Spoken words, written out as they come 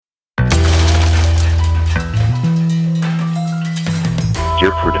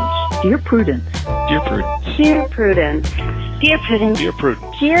Prudence. Dear Prudence. Dear Prudence. Dear Prudence. Dear Prudence. Dear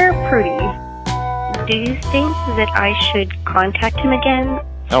Prudence. Dear Prudy. Do you think that I should contact him again?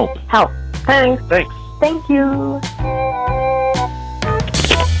 Help. Help. Thanks. Thanks. Thank you.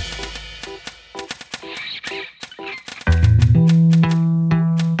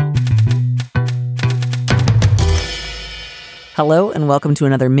 Hello, and welcome to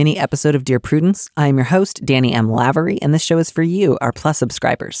another mini episode of Dear Prudence. I am your host, Danny M. Lavery, and this show is for you, our Plus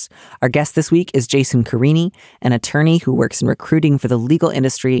subscribers. Our guest this week is Jason Carini, an attorney who works in recruiting for the legal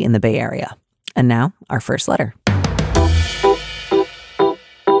industry in the Bay Area. And now, our first letter.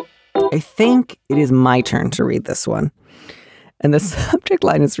 I think it is my turn to read this one. And the subject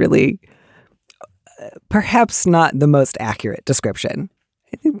line is really perhaps not the most accurate description.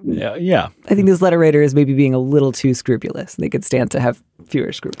 Yeah. I think this letter writer is maybe being a little too scrupulous. They could stand to have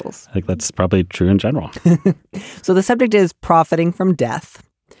fewer scruples. I think that's probably true in general. So the subject is profiting from death.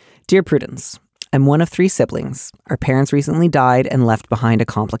 Dear Prudence, I'm one of 3 siblings. Our parents recently died and left behind a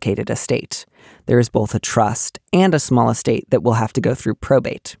complicated estate. There is both a trust and a small estate that will have to go through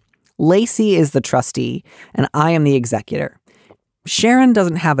probate. Lacey is the trustee, and I am the executor. Sharon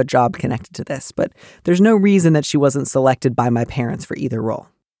doesn't have a job connected to this, but there's no reason that she wasn't selected by my parents for either role.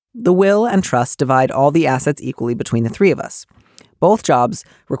 The will and trust divide all the assets equally between the 3 of us. Both jobs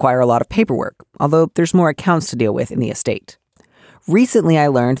require a lot of paperwork, although there's more accounts to deal with in the estate. Recently, I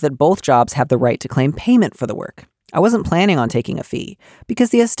learned that both jobs have the right to claim payment for the work. I wasn't planning on taking a fee,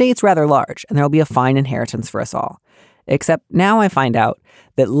 because the estate's rather large, and there'll be a fine inheritance for us all. Except now I find out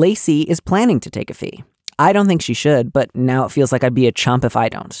that Lacey is planning to take a fee. I don't think she should, but now it feels like I'd be a chump if I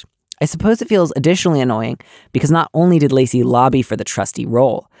don't. I suppose it feels additionally annoying because not only did Lacey lobby for the trustee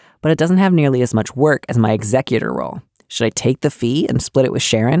role, but it doesn't have nearly as much work as my executor role. Should I take the fee and split it with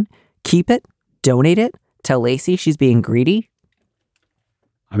Sharon? Keep it? Donate it? Tell Lacey she's being greedy?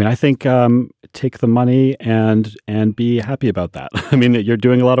 I mean, I think take the money and be happy about that. I mean, you're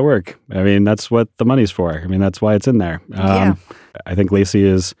doing a lot of work. I mean, that's what the money's for. I mean, that's why it's in there. Yeah. I think Lacey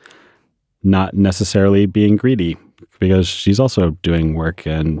is not necessarily being greedy because she's also doing work,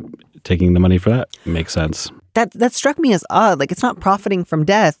 and taking the money for that makes sense. That struck me as odd. Like, it's not profiting from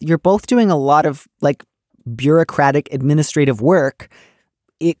death. You're both doing a lot of like bureaucratic administrative work.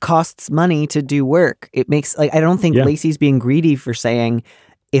 It costs money to do work. It makes I don't think Lacey's being greedy for saying,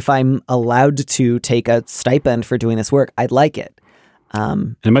 if I'm allowed to take a stipend for doing this work, I'd like it.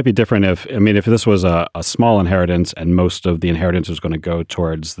 It might be different if this was a small inheritance and most of the inheritance was going to go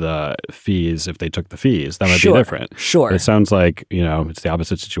towards the fees, if they took the fees, that might be different. Sure. But it sounds like, it's the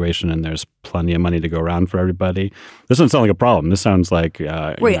opposite situation and there's plenty of money to go around for everybody. This doesn't sound like a problem. This sounds like...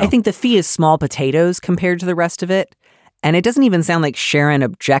 Right. I think the fee is small potatoes compared to the rest of it. And it doesn't even sound like Sharon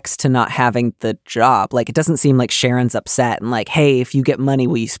objects to not having the job. Like, it doesn't seem like Sharon's upset and like, hey, if you get money,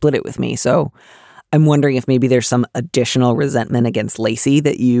 will you split it with me? So I'm wondering if maybe there's some additional resentment against Lacey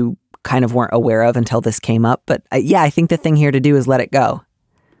that you kind of weren't aware of until this came up. But I think the thing here to do is let it go.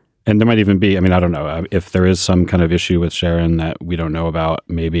 And there might even be, I don't know, if there is some kind of issue with Sharon that we don't know about,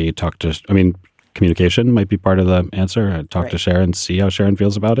 maybe communication might be part of the answer. Talk to Sharon, see how Sharon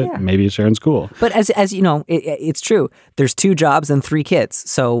feels about it. Yeah. Maybe Sharon's cool. But as you know, it's true. There's 2 jobs and 3 kids.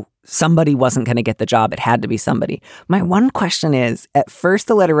 So somebody wasn't going to get the job. It had to be somebody. My one question is, at first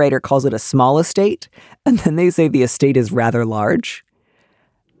the letter writer calls it a small estate, and then they say the estate is rather large.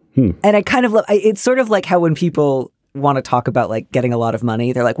 And I kind of, it's sort of like how when people want to talk about like getting a lot of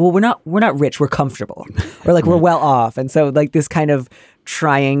money, they're like, well, we're not rich, we're comfortable. Or like we're well off. And so like this kind of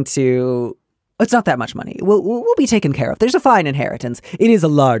trying to... It's not that much money. We'll be taken care of. There's a fine inheritance. It is a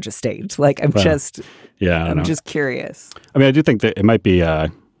large estate. Like, I'm just curious. I do think that it might be,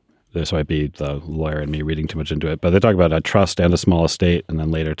 this might be the lawyer and me reading too much into it, but they talk about a trust and a small estate, and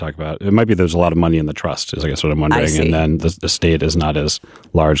then later talk about, it might be there's a lot of money in the trust, is I guess what I'm wondering. And then the estate is not as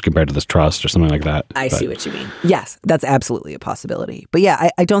large compared to this trust or something like that. I see what you mean. Yes, that's absolutely a possibility. But yeah,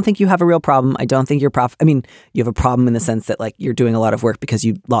 I don't think you have a real problem. I don't think you have a problem in the sense that like you're doing a lot of work because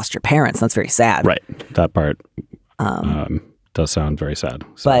you lost your parents. That's very sad. Right. That part does sound very sad.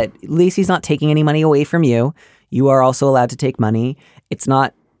 So. But Lacey's not taking any money away from you. You are also allowed to take money. It's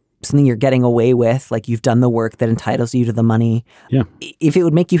not something you're getting away with. Like, you've done the work that entitles you to the money. Yeah. If it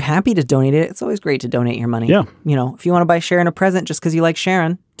would make you happy to donate it, it's always great to donate your money. Yeah. If you want to buy Sharon a present just because you like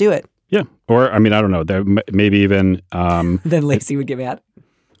Sharon, do it. Yeah. Or, I don't know. There maybe even... Then Lacey would get mad.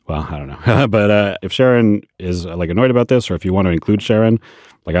 Well, I don't know. But if Sharon is annoyed about this, or if you want to include Sharon,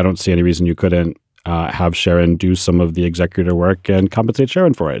 I don't see any reason you couldn't have Sharon do some of the executor work and compensate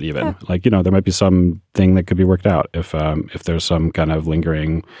Sharon for it even. Yeah. There might be some thing that could be worked out if there's some kind of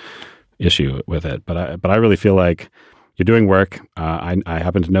lingering issue with it. But I really feel like you're doing work. I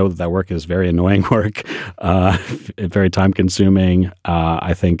happen to know that work is very annoying work, very time consuming.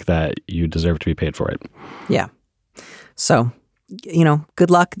 I think that you deserve to be paid for it. Yeah. So,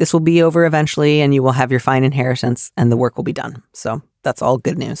 good luck. This will be over eventually, and you will have your fine inheritance, and the work will be done. So that's all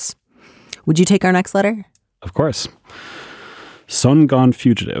good news. Would you take our next letter? Of course. Son gone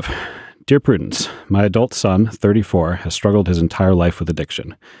fugitive. Dear Prudence, my adult son, 34, has struggled his entire life with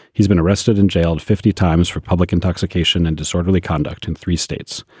addiction. He's been arrested and jailed 50 times for public intoxication and disorderly conduct in 3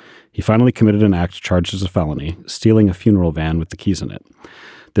 states. He finally committed an act charged as a felony, stealing a funeral van with the keys in it.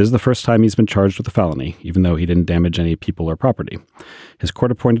 This is the first time he's been charged with a felony, even though he didn't damage any people or property. His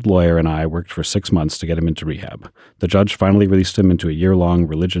court-appointed lawyer and I worked for 6 months to get him into rehab. The judge finally released him into a year-long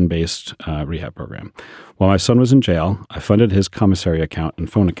religion-based rehab program. While my son was in jail, I funded his commissary account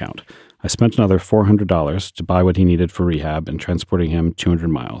and phone account. I spent another $400 to buy what he needed for rehab and transporting him 200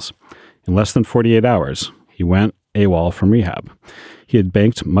 miles. In less than 48 hours, he went AWOL from rehab. He had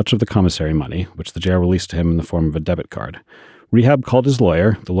banked much of the commissary money, which the jail released to him in the form of a debit card. Rehab called his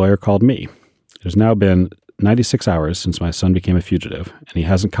lawyer. The lawyer called me. It has now been 96 hours since my son became a fugitive, and he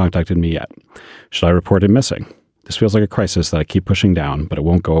hasn't contacted me yet. Should I report him missing? This feels like a crisis that I keep pushing down, but it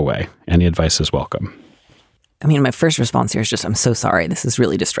won't go away. Any advice is welcome. I mean, my first response here is just, I'm so sorry. This is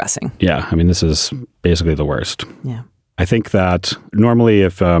really distressing. Yeah, I mean, this is basically the worst. Yeah. I think that normally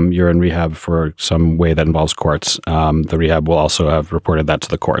if you're in rehab for some way that involves courts, the rehab will also have reported that to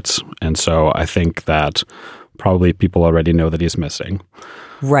the courts. And so I think that probably people already know that he's missing.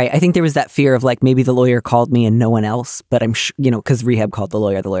 Right. I think there was that fear of like, maybe the lawyer called me and no one else, but I'm sure, because rehab called the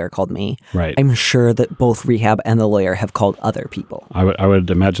lawyer called me. Right. I'm sure that both rehab and the lawyer have called other people. I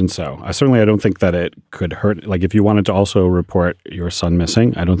would imagine so. I don't think that it could hurt. Like if you wanted to also report your son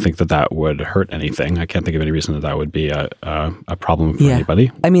missing, I don't think that would hurt anything. I can't think of any reason that would be a problem for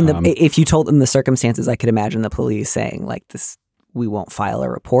anybody. I mean, if you told them the circumstances, I could imagine the police saying like this, we won't file a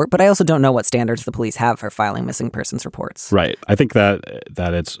report, but I also don't know what standards the police have for filing missing persons reports. Right. I think that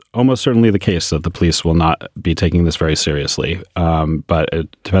it's almost certainly the case that the police will not be taking this very seriously, but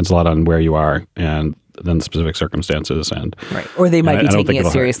it depends a lot on where you are and then the specific circumstances. And right. Or they might be taking it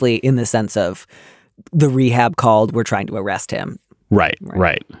seriously in the sense of the rehab called, we're trying to arrest him. Right.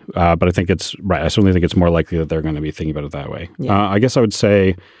 But I think it's right. I certainly think it's more likely that they're going to be thinking about it that way. Yeah. I guess I would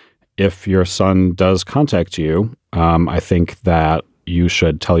say if your son does contact you, I think that you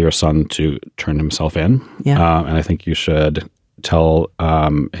should tell your son to turn himself in. Yeah. And I think you should tell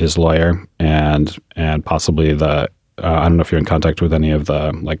his lawyer and possibly I don't know if you're in contact with any of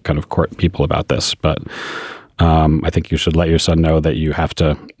the like kind of court people about this, but I think you should let your son know that you have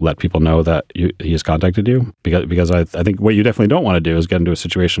to let people know that he has contacted you because I think what you definitely don't want to do is get into a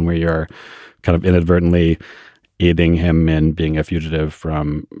situation where you're kind of inadvertently aiding him in being a fugitive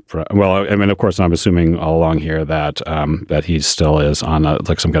from well, I mean, of course, I'm assuming all along here that that he still is on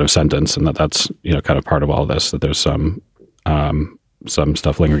some kind of sentence, and that's kind of part of all this. That there's some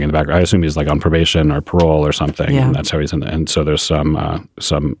stuff lingering in the background. I assume he's like on probation or parole or something, and that's how he's in. And so there's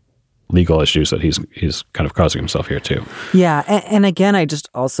some legal issues that he's kind of causing himself here too. Yeah, and again, I just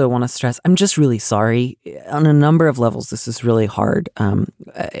also want to stress, I'm just really sorry. On a number of levels, this is really hard.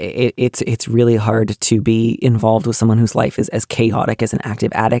 It's really hard to be involved with someone whose life is as chaotic as an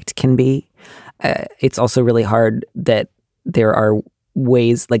active addict can be. It's also really hard that there are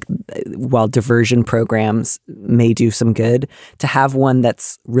ways, like while diversion programs may do some good, to have one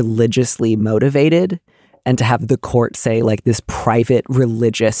that's religiously motivated and to have the court say like this private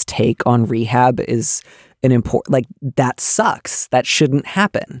religious take on rehab is an important, like that sucks. That shouldn't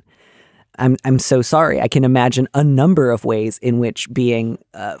happen. I'm so sorry. I can imagine a number of ways in which being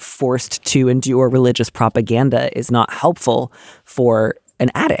forced to endure religious propaganda is not helpful for an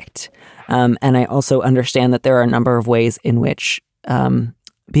addict. And I also understand that there are a number of ways in which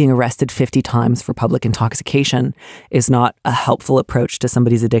being arrested 50 times for public intoxication is not a helpful approach to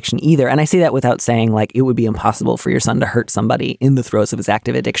somebody's addiction either. And I say that without saying like it would be impossible for your son to hurt somebody in the throes of his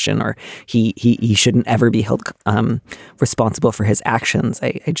active addiction, or he shouldn't ever be held responsible for his actions.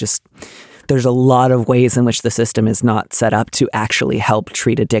 I just, there's a lot of ways in which the system is not set up to actually help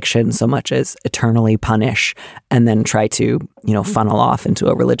treat addiction so much as eternally punish and then try to, funnel off into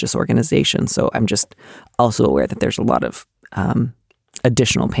a religious organization. So I'm just also aware that there's a lot of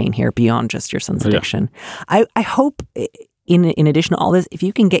additional pain here beyond just your son's addiction. I hope in addition to all this, if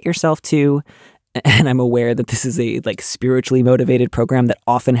you can get yourself to, and I'm aware that this is a like spiritually motivated program that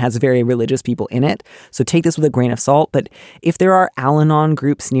often has very religious people in it, so take this with a grain of salt, but if there are Al-Anon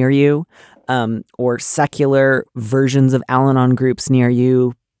groups near you, or secular versions of Al-Anon groups near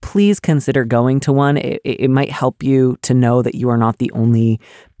you, please consider going to one. It might help you to know that you are not the only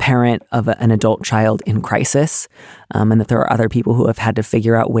parent of an adult child in crisis, and that there are other people who have had to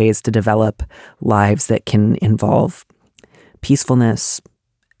figure out ways to develop lives that can involve peacefulness,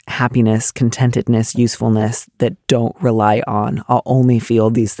 happiness, contentedness, usefulness, that don't rely on, I'll only feel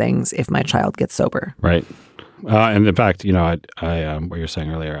these things if my child gets sober. Right. And in fact, I what you're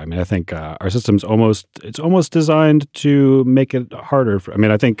saying earlier, I mean, I think our system's almost designed to make it harder.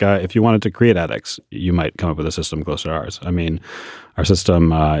 I think if you wanted to create addicts, you might come up with a system closer to ours. I mean, our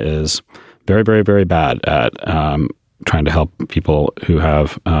system is very, very, very bad at trying to help people who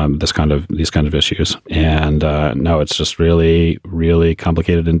have these kind of issues. And no, it's just really, really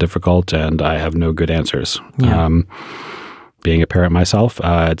complicated and difficult, and I have no good answers. Yeah. Being a parent myself,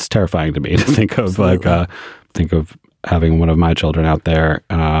 it's terrifying to me to think of think of having one of my children out there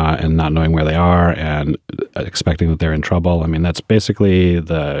and not knowing where they are and expecting that they're in trouble. I mean, that's basically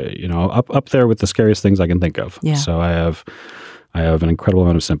up there with the scariest things I can think of. Yeah. So I have an incredible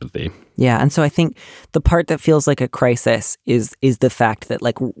amount of sympathy. Yeah. And so I think the part that feels like a crisis is the fact that,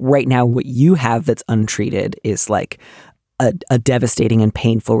 like, right now what you have that's untreated is like a devastating and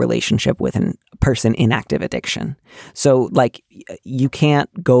painful relationship with a person in active addiction. So, like, you can't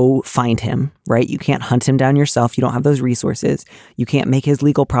go find him, right? You can't hunt him down yourself. You don't have those resources. You can't make his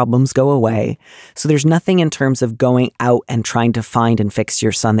legal problems go away. So there's nothing in terms of going out and trying to find and fix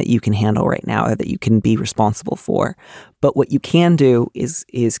your son that you can handle right now, or that you can be responsible for. But what you can do is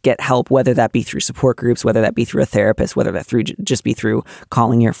get help, whether that be through support groups, whether that be through a therapist, whether that just be through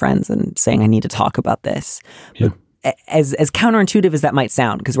calling your friends and saying, I need to talk about this. Yeah. As counterintuitive as that might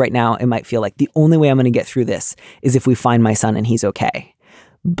sound, because right now it might feel like the only way I'm going to get through this is if we find my son and he's okay.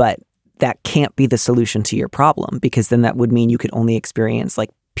 But that can't be the solution to your problem, because then that would mean you could only experience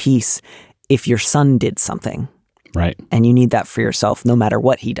like peace if your son did something. Right. And you need that for yourself no matter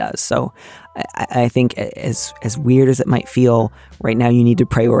what he does. So I think as weird as it might feel, right now you need to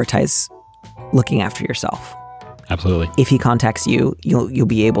prioritize looking after yourself. Absolutely. If he contacts you, you'll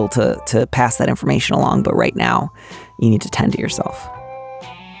be able to pass that information along. But right now, you need to tend to yourself.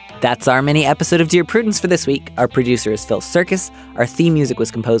 That's our mini episode of Dear Prudence for this week. Our producer is Phil Serkis. Our theme music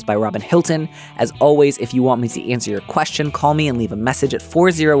was composed by Robin Hilton. As always, if you want me to answer your question, call me and leave a message at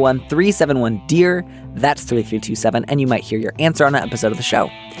 401-371-DEAR. That's 3327, and you might hear your answer on an episode of the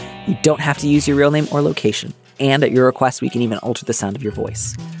show. You don't have to use your real name or location. And at your request, we can even alter the sound of your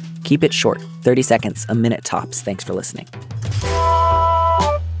voice. Keep it short, 30 seconds, a minute tops. Thanks for listening.